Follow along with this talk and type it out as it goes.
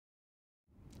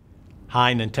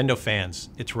Hi, Nintendo fans,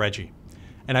 it's Reggie.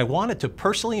 And I wanted to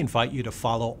personally invite you to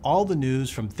follow all the news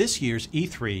from this year's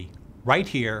E3 right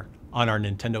here on our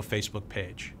Nintendo Facebook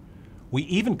page. We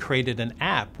even created an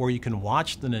app where you can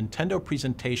watch the Nintendo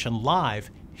presentation live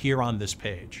here on this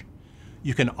page.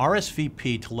 You can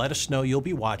RSVP to let us know you'll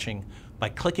be watching by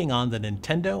clicking on the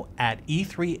Nintendo at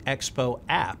E3 Expo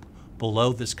app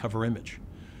below this cover image.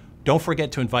 Don't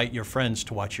forget to invite your friends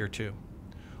to watch here too.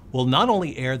 We'll not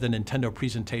only air the Nintendo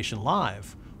presentation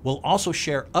live, we'll also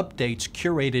share updates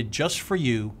curated just for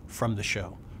you from the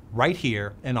show, right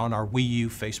here and on our Wii U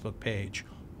Facebook page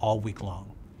all week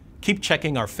long. Keep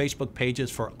checking our Facebook pages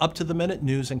for up-to-the-minute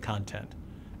news and content.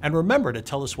 And remember to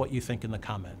tell us what you think in the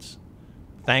comments.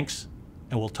 Thanks,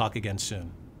 and we'll talk again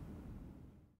soon.